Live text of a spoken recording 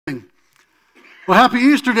Well, happy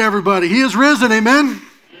Easter to everybody. He is risen, amen?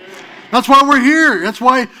 That's why we're here. That's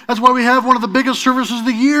why we have one of the biggest services of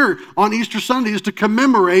the year on Easter Sunday, is to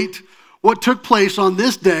commemorate what took place on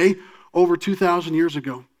this day over 2,000 years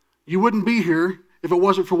ago. You wouldn't be here if it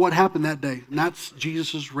wasn't for what happened that day, and that's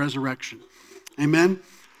Jesus' resurrection. Amen?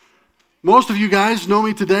 Most of you guys know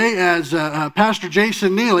me today as Pastor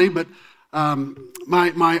Jason Neely, but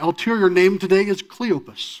my ulterior name today is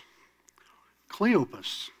Cleopas.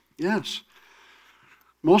 Cleopas, yes.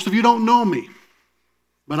 Most of you don't know me,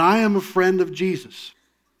 but I am a friend of Jesus.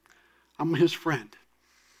 I'm his friend.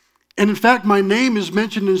 And in fact, my name is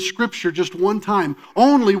mentioned in Scripture just one time.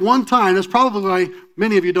 Only one time. That's probably why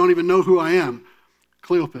many of you don't even know who I am,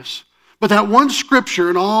 Cleopas. But that one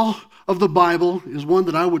Scripture in all of the Bible is one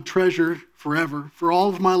that I would treasure forever, for all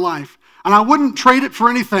of my life. And I wouldn't trade it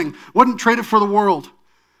for anything. Wouldn't trade it for the world.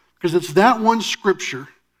 Because it's that one Scripture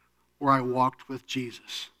where I walked with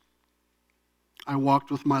Jesus. I walked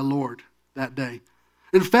with my Lord that day.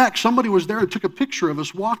 In fact, somebody was there and took a picture of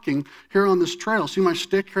us walking here on this trail. See my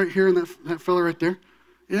stick right here and that fella right there?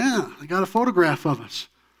 Yeah, I got a photograph of us.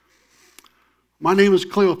 My name is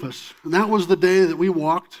Cleopas, and that was the day that we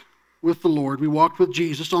walked with the Lord. We walked with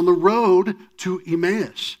Jesus on the road to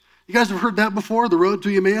Emmaus. You guys have heard that before, the road to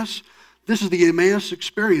Emmaus? This is the Emmaus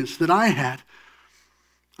experience that I had.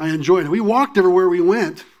 I enjoyed it. We walked everywhere we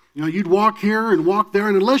went. You know, you'd walk here and walk there,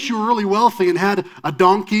 and unless you were really wealthy and had a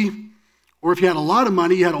donkey, or if you had a lot of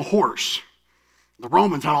money, you had a horse. The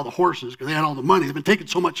Romans had all the horses because they had all the money. They've been taking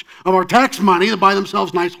so much of our tax money to buy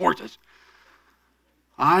themselves nice horses.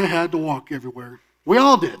 I had to walk everywhere. We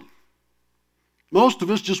all did. Most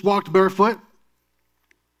of us just walked barefoot.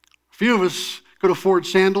 A few of us could afford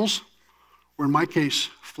sandals, or in my case,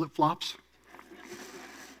 flip-flops.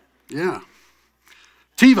 Yeah.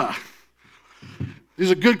 Teva. These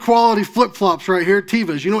are good quality flip-flops right here,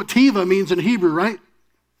 Tevas. You know what Teva means in Hebrew, right?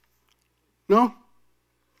 No?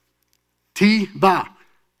 Teva.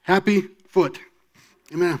 Happy foot.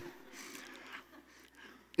 Amen.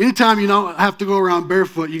 Anytime you don't have to go around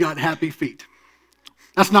barefoot, you got happy feet.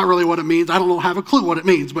 That's not really what it means. I don't have a clue what it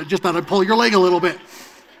means, but just thought I'd pull your leg a little bit.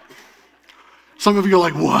 Some of you are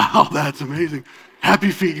like, wow, that's amazing. Happy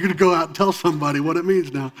feet. You're going to go out and tell somebody what it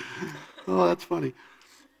means now. Oh, that's funny.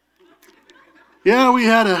 Yeah, we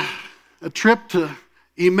had a trip to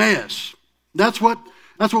Emmaus. That's what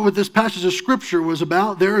this passage of Scripture was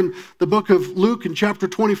about. There in the book of Luke in chapter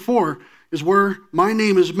 24 is where my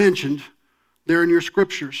name is mentioned there in your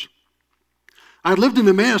Scriptures. I lived in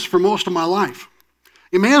Emmaus for most of my life.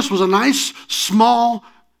 Emmaus was a nice, small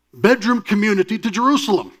bedroom community to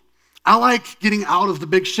Jerusalem. I like getting out of the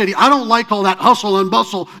big city. I don't like all that hustle and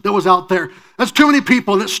bustle that was out there. That's too many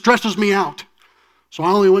people, and it stresses me out. So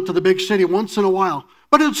I only went to the big city once in a while.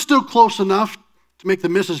 But it's still close enough to make the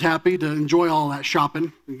missus happy, to enjoy all that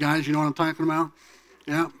shopping. You guys, you know what I'm talking about?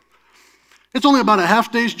 Yeah. It's only about a half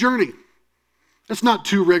day's journey. It's not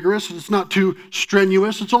too rigorous. It's not too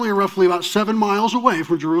strenuous. It's only roughly about 7 miles away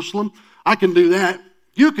from Jerusalem. I can do that.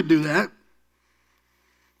 You could do that.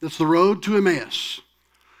 It's the road to Emmaus.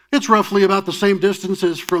 It's roughly about the same distance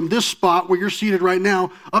as from this spot where you're seated right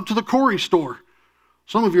now up to the Corey store.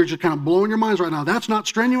 Some of you are just kind of blowing your minds right now. That's not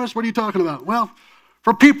strenuous? What are you talking about? Well,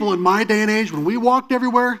 for people in my day and age, when we walked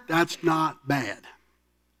everywhere, that's not bad.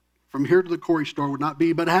 From here to the Corey store would not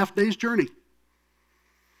be but a half day's journey.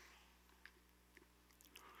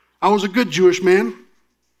 I was a good Jewish man.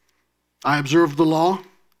 I observed the law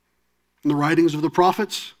and the writings of the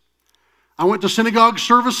prophets. I went to synagogue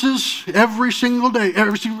services every single day,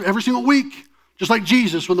 every single week. Just like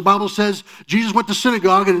Jesus, when the Bible says Jesus went to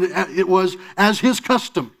synagogue and it was as his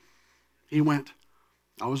custom, he went.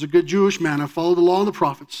 I was a good Jewish man. I followed the law and the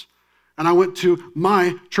prophets. And I went to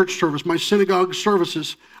my church service, my synagogue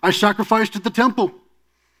services. I sacrificed at the temple.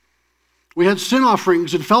 We had sin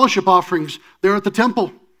offerings and fellowship offerings there at the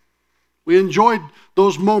temple. We enjoyed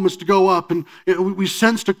those moments to go up, and we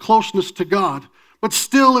sensed a closeness to God. But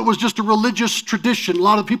still, it was just a religious tradition. A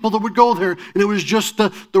lot of people that would go there, and it was just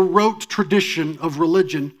the rote tradition of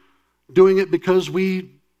religion, doing it because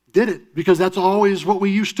we did it, because that's always what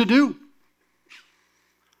we used to do.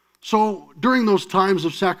 So during those times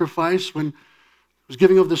of sacrifice, when I was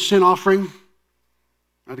giving of the sin offering,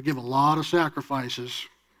 I had to give a lot of sacrifices,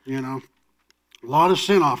 a lot of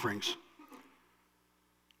sin offerings.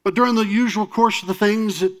 But during the usual course of the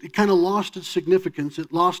things, it kind of lost its significance.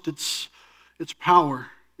 It lost its power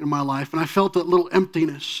in my life, and I felt that little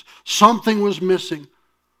emptiness. Something was missing.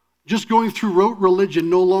 Just going through rote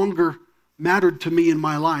religion no longer mattered to me in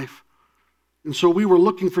my life. And so we were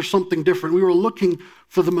looking for something different. We were looking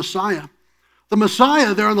for the Messiah. The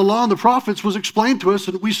Messiah there in the law and the prophets was explained to us,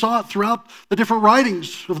 and we saw it throughout the different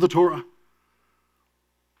writings of the Torah.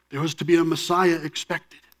 There was to be a Messiah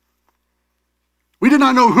expected. We did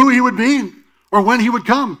not know who he would be or when he would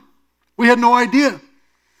come. We had no idea.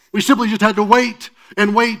 We simply just had to wait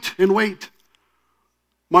and wait and wait.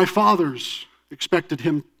 My fathers expected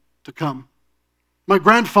him to come. My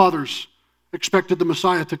grandfathers expected the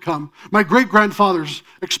Messiah to come. My great-grandfathers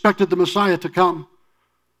expected the Messiah to come.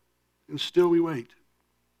 And still we wait.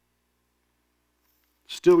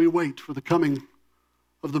 Still we wait for the coming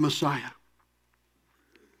of the Messiah.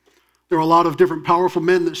 There are a lot of different powerful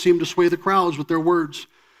men that seem to sway the crowds with their words.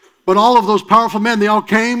 But all of those powerful men, they all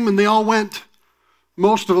came and they all went.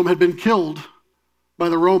 Most of them had been killed by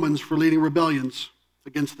the Romans for leading rebellions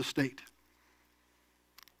against the state.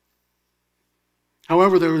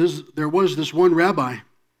 However, there was this one rabbi.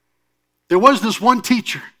 There was this one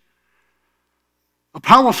teacher. A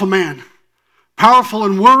powerful man. Powerful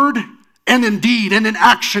in word and in deed and in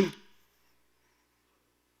action.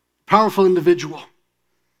 Powerful individual.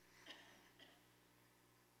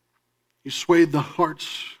 He swayed the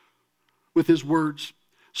hearts with his words.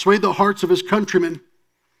 Swayed the hearts of his countrymen.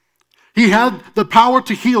 He had the power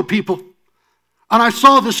to heal people. And I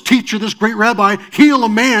saw this teacher, this great rabbi, heal a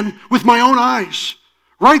man with my own eyes.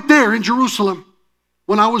 Right there in Jerusalem,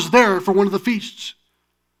 when I was there for one of the feasts.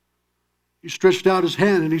 He stretched out his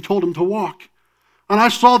hand and he told him to walk. And I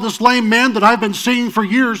saw this lame man that I've been seeing for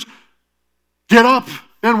years get up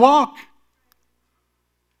and walk.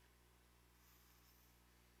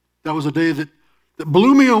 That was a day that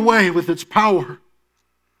blew me away with its power.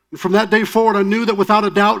 And from that day forward, I knew that without a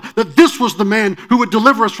doubt that this was the man who would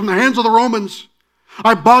deliver us from the hands of the Romans.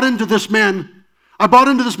 I bought into this man. I bought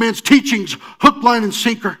into this man's teachings, hook, line, and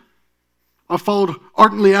sinker. I followed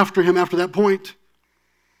ardently after him after that point.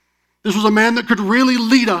 This was a man that could really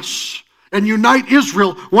lead us and unite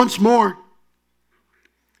Israel once more.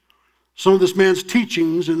 Some of this man's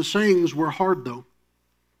teachings and sayings were hard, though.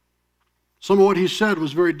 Some of what he said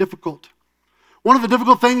was very difficult. One of the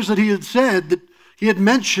difficult things that he had said, that he had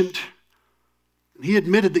mentioned, he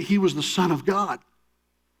admitted that he was the Son of God.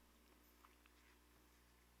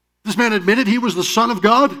 This man admitted he was the Son of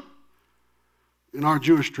God. In our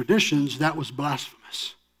Jewish traditions, that was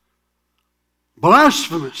blasphemous.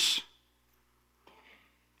 Blasphemous.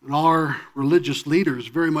 And our religious leaders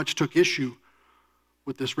very much took issue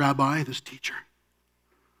with this rabbi, this teacher.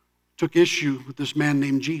 Took issue with this man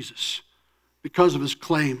named Jesus because of his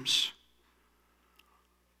claims.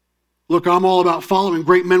 Look, I'm all about following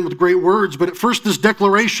great men with great words, but at first this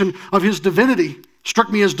declaration of his divinity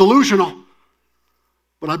struck me as delusional.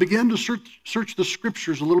 But I began to search the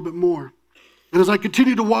scriptures a little bit more. And as I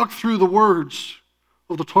continued to walk through the words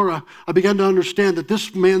of the Torah, I began to understand that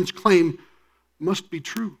this man's claim must be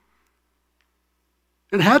true.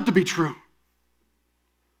 It had to be true.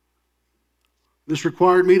 This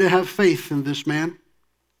required me to have faith in this man.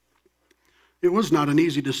 It was not an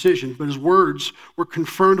easy decision, but his words were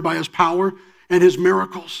confirmed by his power and his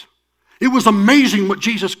miracles. It was amazing what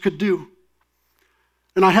Jesus could do.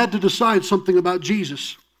 And I had to decide something about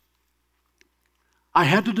Jesus. I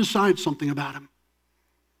had to decide something about him.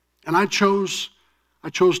 And I chose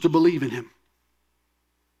to believe in him.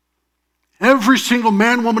 Every single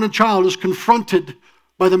man, woman, and child is confronted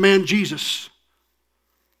by the man Jesus.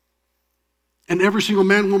 And every single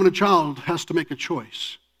man, woman, and child has to make a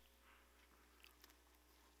choice.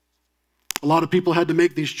 A lot of people had to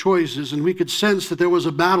make these choices, and we could sense that there was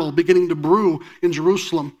a battle beginning to brew in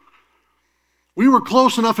Jerusalem. We were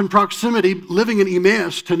close enough in proximity, living in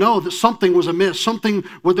Emmaus, to know that something was amiss.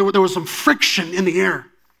 There was some friction in the air.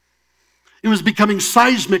 It was becoming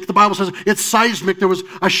seismic. The Bible says it's seismic. There was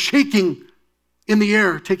a shaking in the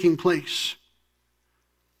air taking place.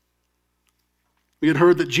 We had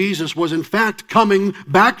heard that Jesus was in fact coming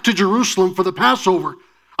back to Jerusalem for the Passover.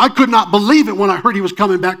 I could not believe it when I heard he was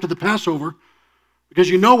coming back to the Passover, because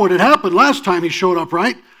you know what had happened last time he showed up,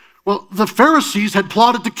 right? Well, the Pharisees had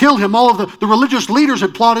plotted to kill him. All of the religious leaders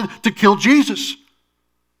had plotted to kill Jesus.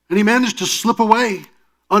 And he managed to slip away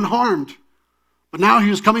unharmed. But now he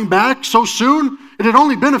was coming back so soon. It had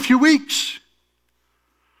only been a few weeks.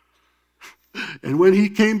 And when he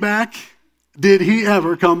came back, did he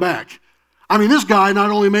ever come back? I mean, this guy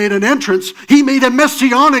not only made an entrance, he made a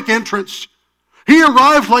messianic entrance. He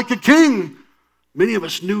arrived like a king. Many of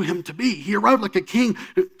us knew him to be. He arrived like a king.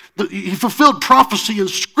 He fulfilled prophecy in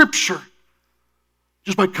Scripture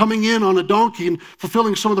just by coming in on a donkey and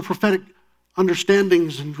fulfilling some of the prophetic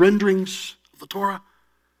understandings and renderings of the Torah.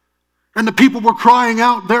 And the people were crying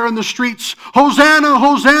out there in the streets, "Hosanna,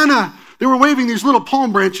 Hosanna!" They were waving these little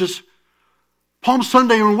palm branches. Palm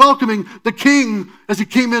Sunday and welcoming the king as he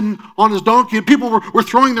came in on his donkey. And people were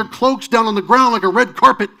throwing their cloaks down on the ground like a red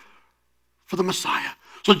carpet for the Messiah.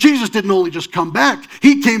 So Jesus didn't only just come back,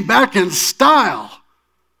 he came back in style.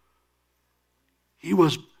 He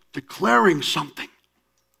was declaring something.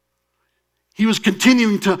 He was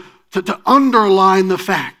continuing to underline the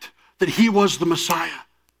fact that he was the Messiah.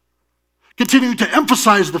 Continuing to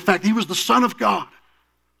emphasize the fact that he was the Son of God.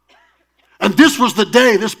 And this was the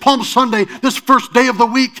day, this Palm Sunday, this first day of the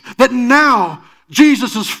week, that now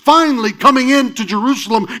Jesus is finally coming into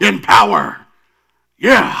Jerusalem in power.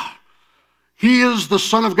 Yeah. He is the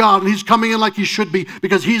Son of God, and he's coming in like he should be,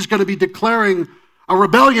 because he's going to be declaring a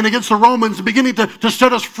rebellion against the Romans, beginning to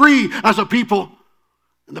set us free as a people.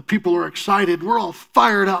 And the people are excited. We're all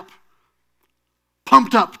fired up,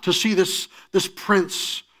 pumped up to see this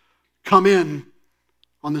prince come in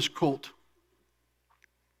on this colt.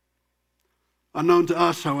 Unknown to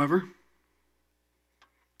us, however,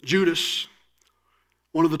 Judas,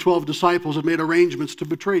 one of the 12 disciples, had made arrangements to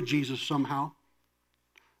betray Jesus somehow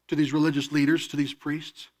to these religious leaders, to these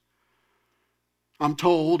priests.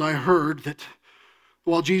 I heard that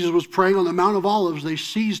while Jesus was praying on the Mount of Olives, they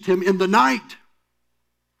seized him in the night.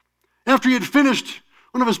 After he had finished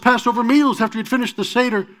one of his Passover meals, after he had finished the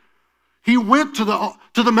Seder, he went to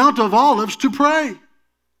the Mount of Olives to pray,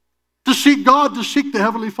 to seek God, to seek the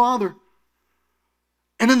Heavenly Father.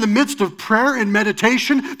 And in the midst of prayer and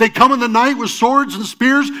meditation, they come in the night with swords and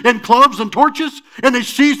spears and clubs and torches, and they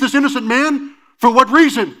seize this innocent man. For what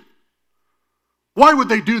reason? Why would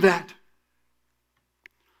they do that?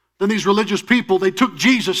 Then these religious people, they took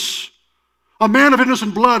Jesus, a man of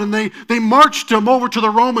innocent blood, and they marched him over to the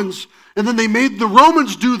Romans, and then they made the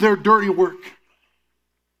Romans do their dirty work.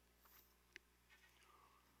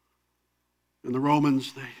 And the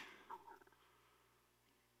Romans,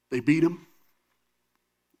 they beat him.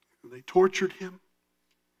 They tortured him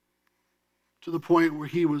to the point where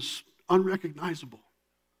he was unrecognizable.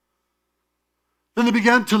 Then they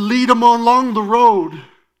began to lead him along the road,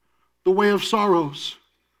 the way of sorrows.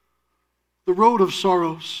 The road of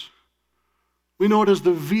sorrows. We know it as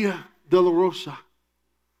the Via Dolorosa.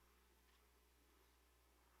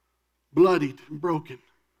 Bloodied and broken.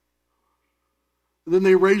 And then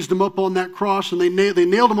they raised him up on that cross, and they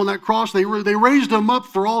nailed him on that cross. They raised him up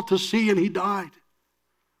for all to see, and he died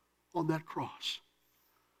on that cross.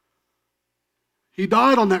 He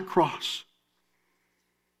died on that cross.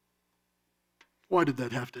 Why did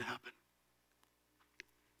that have to happen?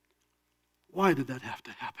 Why did that have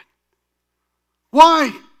to happen?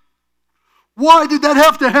 Why? Why did that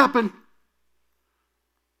have to happen?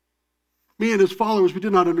 Me and his followers, we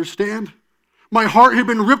did not understand. My heart had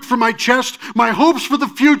been ripped from my chest. My hopes for the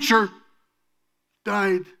future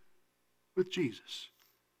died with Jesus.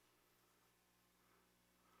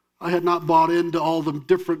 I had not bought into all the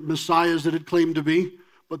different messiahs that had claimed to be,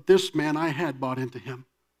 but this man, I had bought into him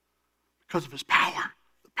because of his power,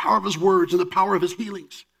 the power of his words and the power of his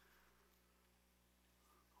healings.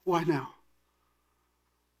 Why now?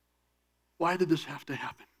 Why did this have to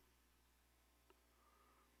happen?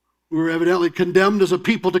 We were evidently condemned as a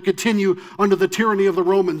people to continue under the tyranny of the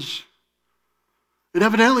Romans. And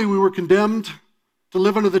evidently we were condemned to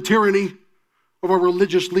live under the tyranny of our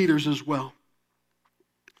religious leaders as well.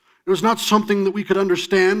 It was not something that we could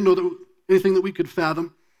understand or anything that we could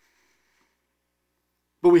fathom.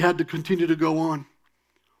 But we had to continue to go on.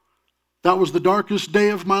 That was the darkest day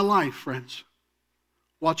of my life, friends.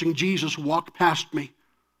 Watching Jesus walk past me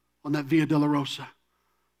on that Via Dolorosa,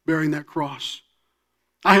 bearing that cross.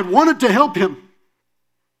 I had wanted to help him,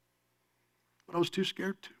 but I was too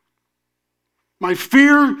scared to. My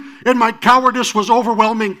fear and my cowardice was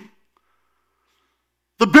overwhelming.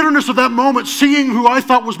 The bitterness of that moment, seeing who I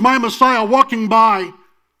thought was my Messiah walking by,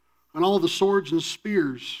 and all the swords and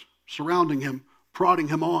spears surrounding him, prodding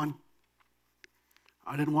him on.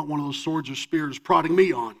 I didn't want one of those swords or spears prodding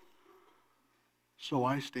me on. So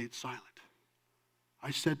I stayed silent.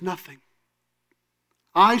 I said nothing.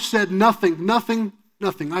 I said nothing.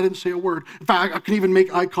 I didn't say a word. In fact, I couldn't even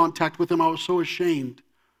make eye contact with him. I was so ashamed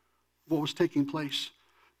of what was taking place.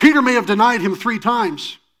 Peter may have denied him 3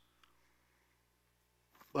 times.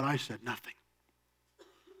 But I said nothing.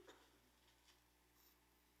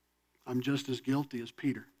 I'm just as guilty as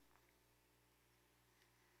Peter.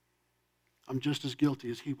 I'm just as guilty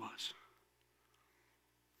as he was.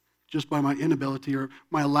 Just by my inability or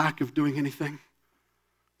my lack of doing anything,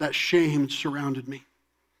 that shame surrounded me.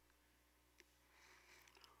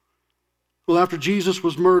 Well, after Jesus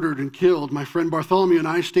was murdered and killed, my friend Bartholomew and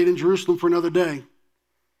I stayed in Jerusalem for another day.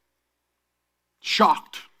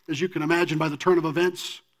 Shocked, as you can imagine, by the turn of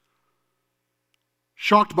events.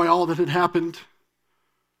 Shocked by all that had happened.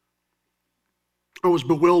 I was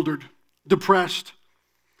bewildered, depressed.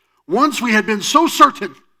 Once we had been so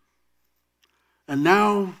certain, and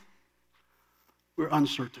now we're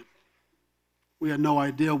uncertain. We had no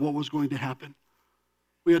idea what was going to happen.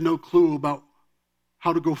 We had no clue about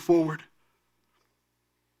how to go forward.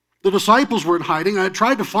 The disciples were in hiding. I had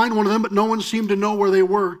tried to find one of them, but no one seemed to know where they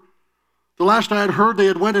were. The last I had heard, they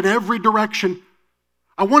had went in every direction.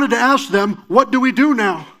 I wanted to ask them, what do we do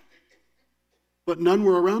now? But none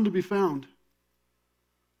were around to be found.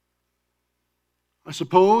 I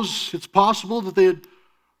suppose it's possible that they had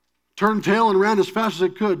turned tail and ran as fast as they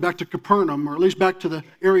could back to Capernaum, or at least back to the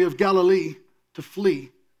area of Galilee to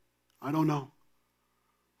flee. I don't know.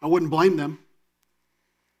 I wouldn't blame them.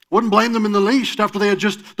 Wouldn't blame them in the least. After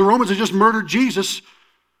the Romans had just murdered Jesus,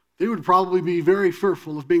 they would probably be very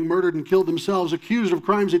fearful of being murdered and killed themselves, accused of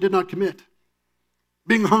crimes they did not commit,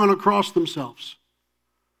 being hung on a cross themselves.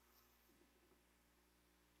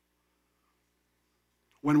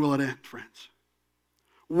 When will it end, friends?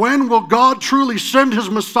 When will God truly send his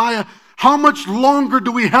Messiah? How much longer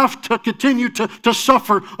do we have to continue to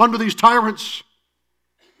suffer under these tyrants?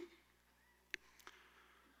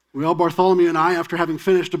 Well, Bartholomew and I, after having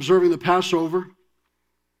finished observing the Passover,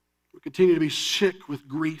 we continue to be sick with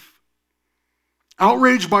grief,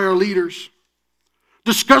 outraged by our leaders,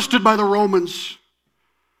 disgusted by the Romans.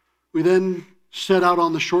 We then set out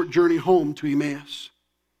on the short journey home to Emmaus.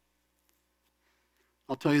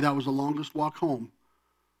 I'll tell you, that was the longest walk home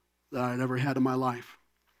that I'd ever had in my life.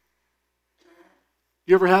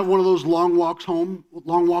 You ever have one of those long walks home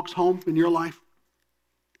in your life?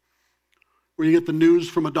 Where you get the news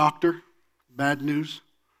from a doctor, bad news,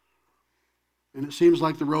 and it seems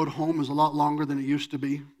like the road home is a lot longer than it used to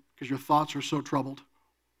be because your thoughts are so troubled.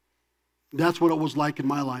 That's what it was like in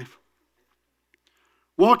my life.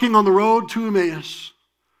 Walking on the road to Emmaus,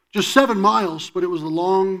 just 7 miles, but it was a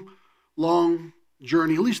long, long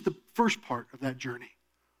journey. At least the first part of that journey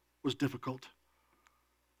was difficult.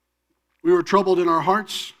 We were troubled in our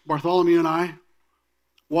hearts, Bartholomew and I,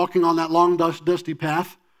 walking on that long, dusty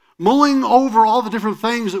path, mulling over all the different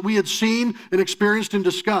things that we had seen and experienced and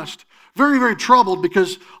discussed. Very, very troubled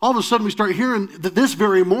because all of a sudden we start hearing that this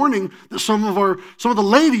very morning that some of the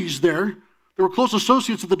ladies there, that were close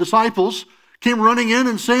associates of the disciples, came running in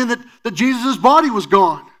and saying that Jesus' body was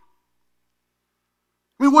gone.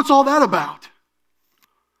 I mean, what's all that about?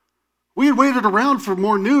 We had waited around for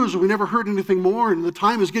more news and we never heard anything more, and the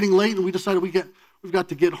time is getting late and we decided we've got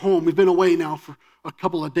to get home. We've been away now for a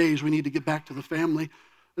couple of days. We need to get back to the family.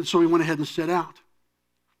 And so we went ahead and set out.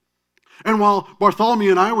 And while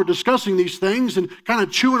Bartholomew and I were discussing these things and kind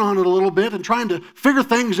of chewing on it a little bit and trying to figure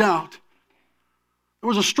things out, there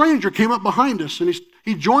was a stranger came up behind us, and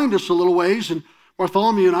he joined us a little ways, and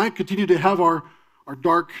Bartholomew and I continued to have our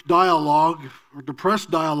dark dialogue, our depressed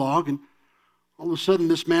dialogue, and all of a sudden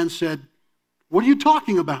this man said, "What are you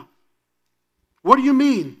talking about? What do you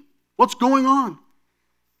mean? What's going on?"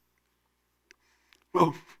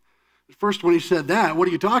 Well, at first when he said that, "What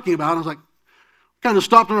are you talking about?" I was like, kind of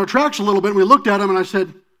stopped in our tracks a little bit, and we looked at him and I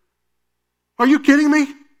said, "Are you kidding me?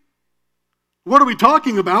 What are we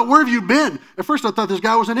talking about? Where have you been?" At first I thought this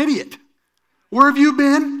guy was an idiot. Where have you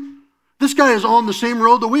been? This guy is on the same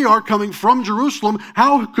road that we are, coming from Jerusalem.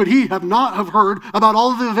 How could he not have heard about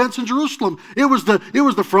all of the events in Jerusalem? It was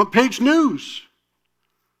the front page news.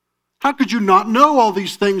 How could you not know all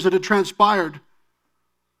these things that had transpired?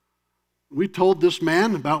 We told this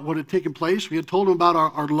man about what had taken place. We had told him about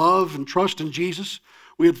our love and trust in Jesus.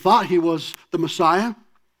 We had thought he was the Messiah.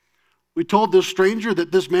 We told this stranger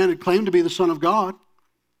that this man had claimed to be the Son of God.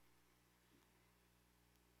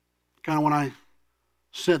 Kind of when I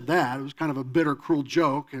said that, it was kind of a bitter, cruel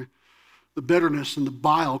joke. The bitterness and the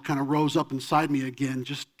bile kind of rose up inside me again,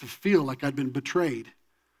 just to feel like I'd been betrayed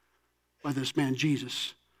by this man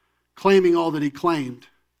Jesus, claiming all that he claimed,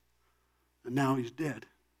 and now he's dead.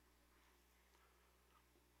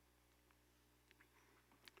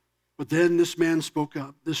 But then this man spoke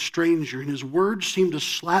up, this stranger, and his words seemed to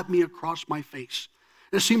slap me across my face.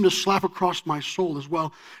 It seemed to slap across my soul as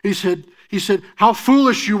well. He said, "How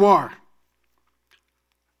foolish you are,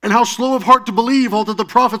 and how slow of heart to believe all that the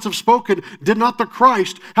prophets have spoken. Did not the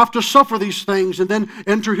Christ have to suffer these things and then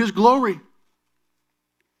enter his glory?"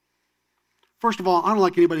 First of all, I don't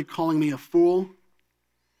like anybody calling me a fool.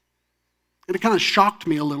 And it kind of shocked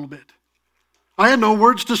me a little bit. I had no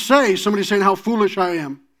words to say. Somebody saying how foolish I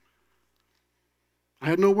am. I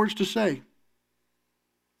had no words to say.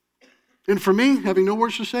 And for me, having no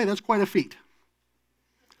words to say, that's quite a feat.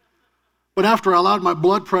 But after I allowed my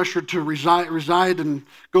blood pressure to reside and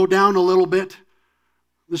go down a little bit,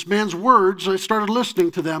 this man's words, I started listening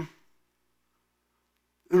to them.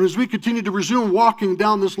 And as we continued to resume walking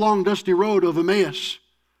down this long, dusty road of Emmaus,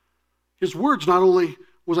 his words, not only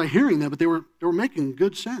was I hearing them, but they were making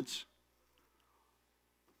good sense.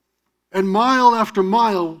 And mile after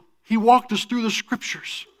mile, he walked us through the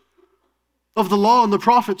scriptures of the law and the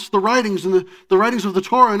prophets, the writings and the writings of the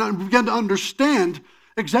Torah, and I began to understand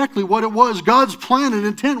exactly what it was. God's plan and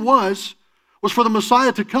intent was for the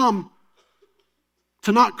Messiah to come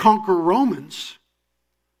to not conquer Romans,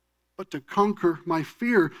 but to conquer my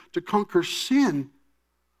fear, to conquer sin,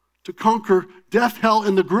 to conquer death, hell,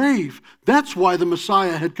 and the grave. That's why the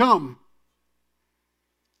Messiah had come.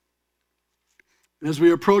 As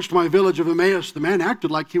we approached my village of Emmaus, the man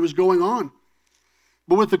acted like he was going on.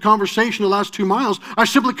 But with the conversation the last 2 miles, I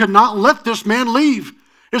simply could not let this man leave.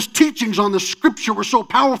 His teachings on the scripture were so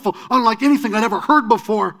powerful, unlike anything I'd ever heard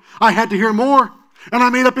before. I had to hear more. And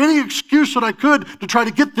I made up any excuse that I could to try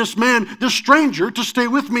to get this man, this stranger, to stay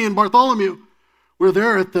with me in Bartholomew. We're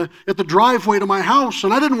there at the driveway to my house,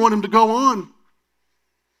 and I didn't want him to go on.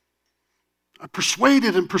 I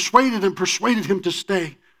persuaded him to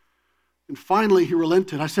stay. And finally he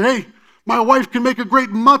relented. I said, hey, my wife can make a great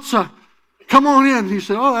matzah. Come on in. He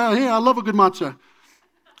said, oh, yeah, I love a good matzah.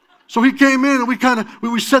 So he came in, and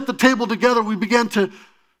we set the table together. We began to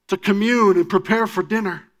commune and prepare for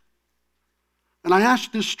dinner. And I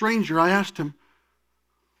asked this stranger,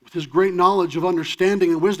 with his great knowledge of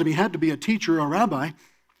understanding and wisdom, he had to be a teacher or a rabbi,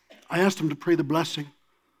 I asked him to pray the blessing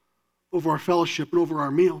over our fellowship and over our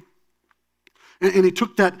meal. And he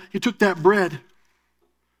took that bread,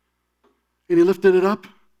 and he lifted it up,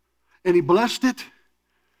 and he blessed it,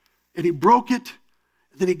 and he broke it,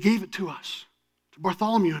 and then he gave it to us, to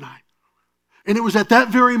Bartholomew and I. And it was at that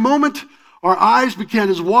very moment our eyes became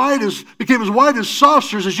as wide as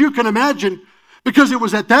saucers, as you can imagine, because it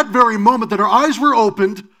was at that very moment that our eyes were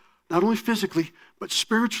opened, not only physically, but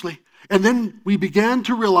spiritually. And then we began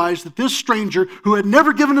to realize that this stranger, who had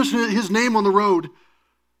never given us his name on the road,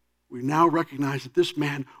 we now recognize that this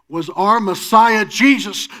man was our Messiah,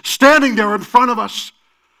 Jesus, standing there in front of us.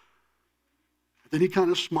 Then he kind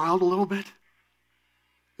of smiled a little bit,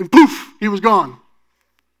 and poof, he was gone.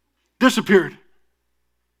 Disappeared.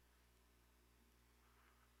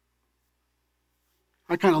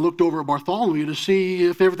 I kind of looked over at Bartholomew to see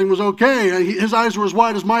if everything was okay. His eyes were as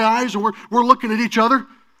wide as my eyes, and we're looking at each other.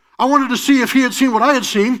 I wanted to see if he had seen what I had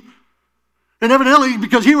seen. And evidently,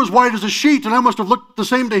 because he was white as a sheet, and I must have looked the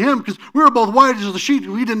same to him, because we were both white as a sheet,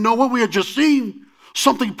 we didn't know what we had just seen.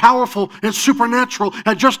 Something powerful and supernatural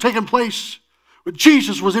had just taken place. But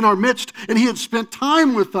Jesus was in our midst, and he had spent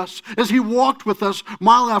time with us as he walked with us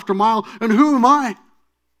mile after mile. And who am I?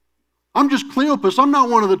 I'm just Cleopas. I'm not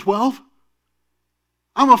one of the 12.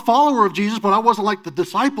 I'm a follower of Jesus, but I wasn't like the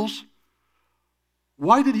disciples.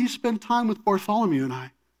 Why did he spend time with Bartholomew and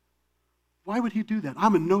I? Why would he do that?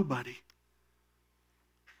 I'm a nobody.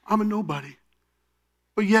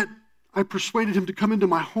 But yet, I persuaded him to come into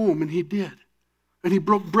my home, and he did. And he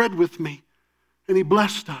broke bread with me, and he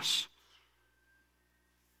blessed us.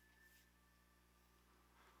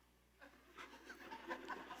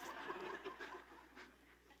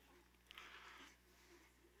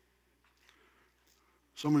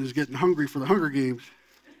 Someone is getting hungry for the Hunger Games.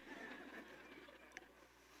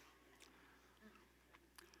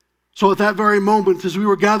 So at that very moment, as we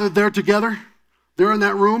were gathered there together, there in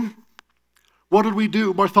that room, what did we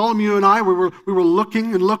do? Bartholomew and I, we were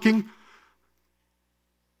looking and looking.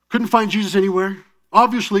 Couldn't find Jesus anywhere.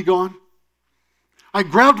 Obviously gone. I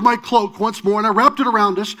grabbed my cloak once more and I wrapped it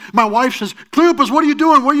around us. My wife says, Cleopas, what are you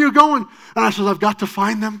doing? Where are you going? And I said, I've got to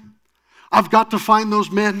find them. I've got to find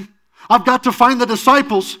those men. I've got to find the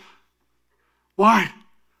disciples. Why?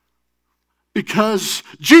 Because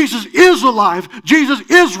Jesus is alive. Jesus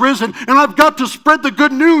is risen. And I've got to spread the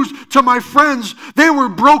good news to my friends. They were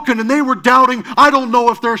broken and they were doubting. I don't know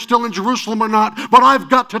if they're still in Jerusalem or not, but I've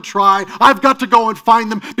got to try. I've got to go and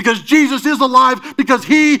find them because Jesus is alive, because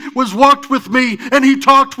he walked with me and he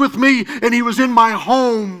talked with me and he was in my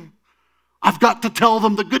home. I've got to tell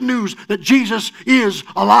them the good news that Jesus is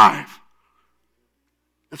alive.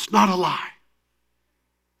 It's not a lie.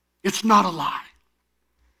 It's not a lie.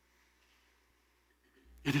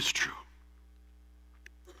 It is true.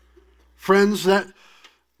 Friends, that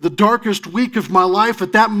the darkest week of my life,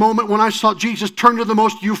 at that moment when I saw Jesus, turned to the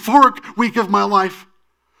most euphoric week of my life.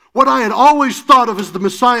 What I had always thought of as the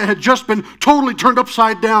Messiah had just been totally turned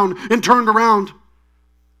upside down and turned around.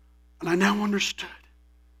 And I now understood.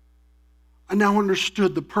 I now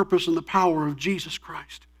understood the purpose and the power of Jesus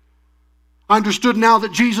Christ. I understood now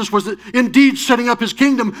that Jesus was indeed setting up his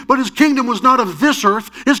kingdom, but his kingdom was not of this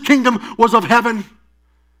earth. His kingdom was of heaven.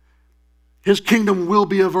 His kingdom will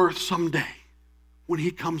be of earth someday, when he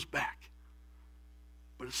comes back.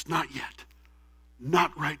 But it's not yet.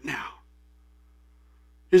 Not right now.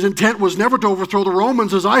 His intent was never to overthrow the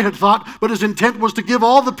Romans as I had thought, but his intent was to give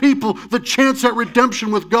all the people the chance at redemption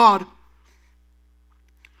with God.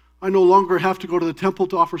 I no longer have to go to the temple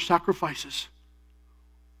to offer sacrifices.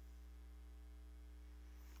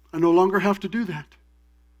 I no longer have to do that.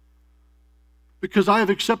 Because I have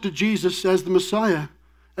accepted Jesus as the Messiah,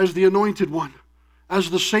 as the Anointed One, as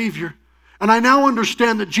the Savior. And I now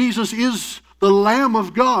understand that Jesus is the Lamb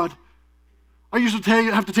of God. I used to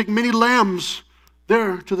have to take many lambs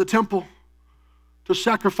there to the temple to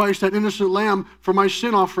sacrifice that innocent lamb for my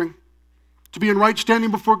sin offering, to be in right standing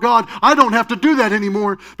before God. I don't have to do that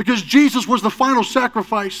anymore because Jesus was the final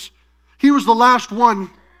sacrifice. He was the last one.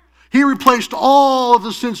 He replaced all of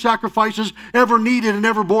the sin sacrifices ever needed and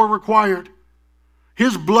ever more required.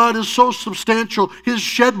 His blood is so substantial. His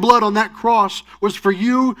shed blood on that cross was for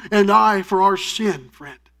you and I, for our sin,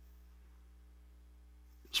 friend.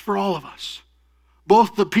 It's for all of us.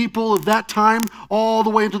 Both the people of that time, all the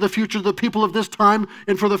way into the future, the people of this time,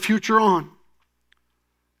 and for the future on.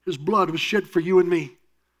 His blood was shed for you and me.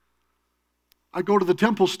 I go to the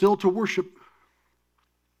temple still to worship,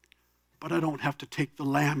 but I don't have to take the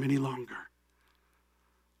lamb any longer.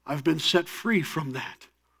 I've been set free from that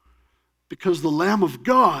because the Lamb of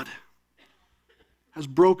God has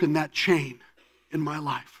broken that chain in my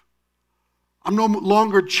life. I'm no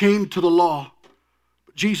longer chained to the law.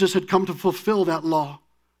 But Jesus had come to fulfill that law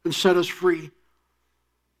and set us free.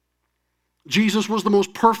 Jesus was the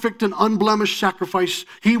most perfect and unblemished sacrifice.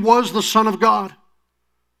 He was the Son of God.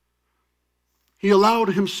 He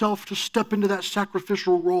allowed himself to step into that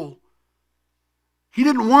sacrificial role. He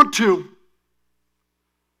didn't want to.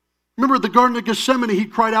 Remember at the Garden of Gethsemane, he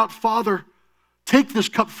cried out, "Father, take this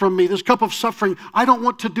cup from me, this cup of suffering. I don't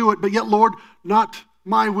want to do it, but yet, Lord, not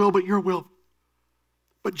my will, but your will."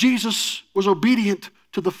 But Jesus was obedient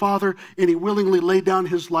to the Father, and he willingly laid down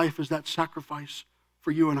his life as that sacrifice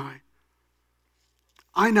for you and I.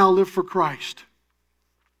 I now live for Christ.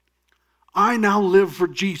 I now live for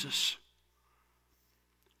Jesus.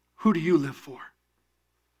 Who do you live for?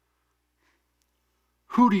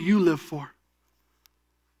 Who do you live for?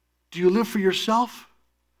 Do you live for yourself?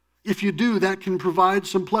 If you do, that can provide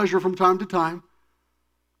some pleasure from time to time,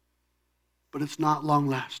 but it's not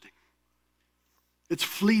long-lasting. It's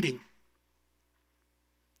fleeting.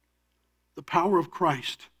 The power of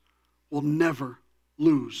Christ will never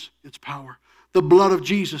lose its power. The blood of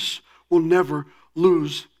Jesus will never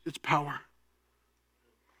lose its power.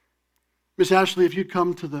 Miss Ashley, if you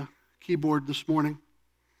come to the keyboard this morning,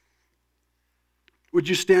 would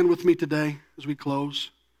you stand with me today as we close?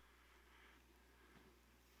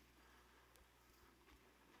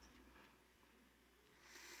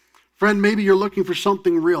 Friend, maybe you're looking for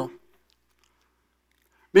something real.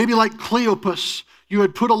 Maybe like Cleopas, you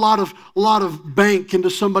had put a lot of bank into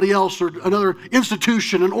somebody else or another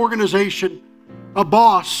institution, an organization, a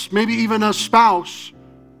boss, maybe even a spouse.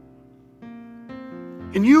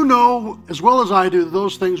 And you know as well as I do that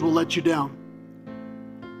those things will let you down.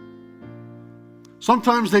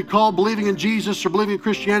 Sometimes they call believing in Jesus or believing in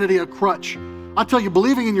Christianity a crutch. I tell you,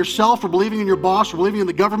 believing in yourself or believing in your boss or believing in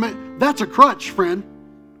the government, that's a crutch, friend.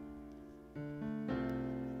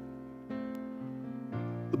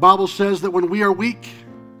 The Bible says that when we are weak,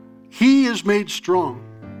 he is made strong.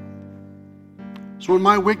 So in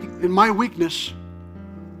my weakness,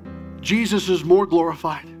 Jesus is more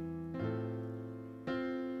glorified.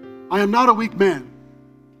 I am not a weak man.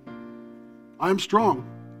 I am strong.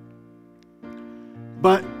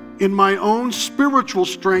 But in my own spiritual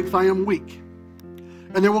strength, I am weak.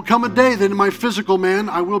 And there will come a day that in my physical man,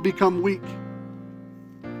 I will become weak.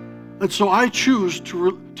 And so I choose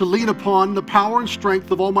to lean upon the power and strength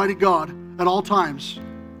of Almighty God at all times.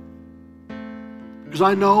 Because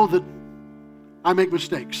I know that I make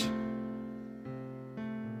mistakes.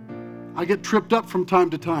 I get tripped up from time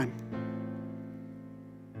to time.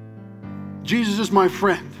 Jesus is my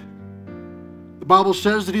friend. The Bible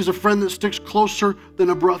says that he's a friend that sticks closer than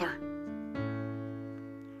a brother.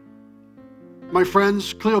 My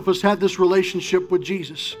friends, Cleopas had this relationship with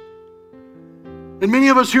Jesus. And many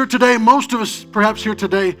of us here today, most of us perhaps here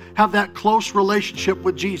today, have that close relationship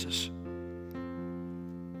with Jesus.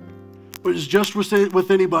 But it's just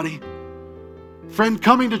with anybody. Friend,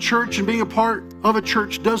 coming to church and being a part of a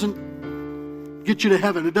church doesn't get you to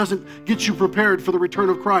heaven. It doesn't get you prepared for the return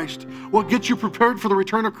of Christ. What gets you prepared for the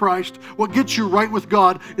return of Christ, what gets you right with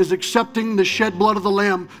God, is accepting the shed blood of the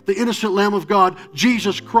Lamb, the innocent Lamb of God,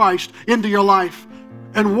 Jesus Christ, into your life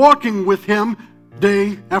and walking with him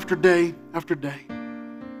day after day after day.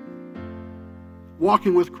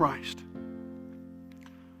 Walking with Christ.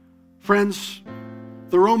 Friends,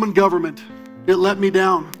 the Roman government, it let me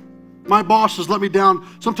down. My bosses let me down.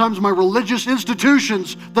 Sometimes my religious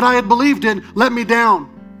institutions that I had believed in let me down.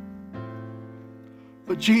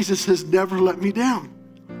 But Jesus has never let me down.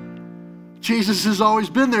 Jesus has always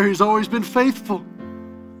been there. He's always been faithful.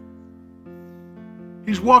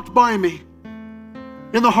 He's walked by me.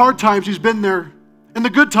 In the hard times, He's been there. In the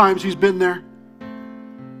good times, He's been there.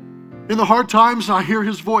 In the hard times, I hear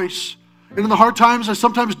His voice. And in the hard times, I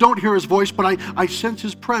sometimes don't hear His voice, but I sense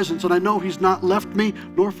His presence, and I know He's not left me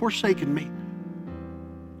nor forsaken me.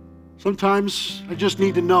 Sometimes I just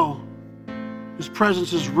need to know His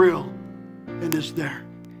presence is real and is there.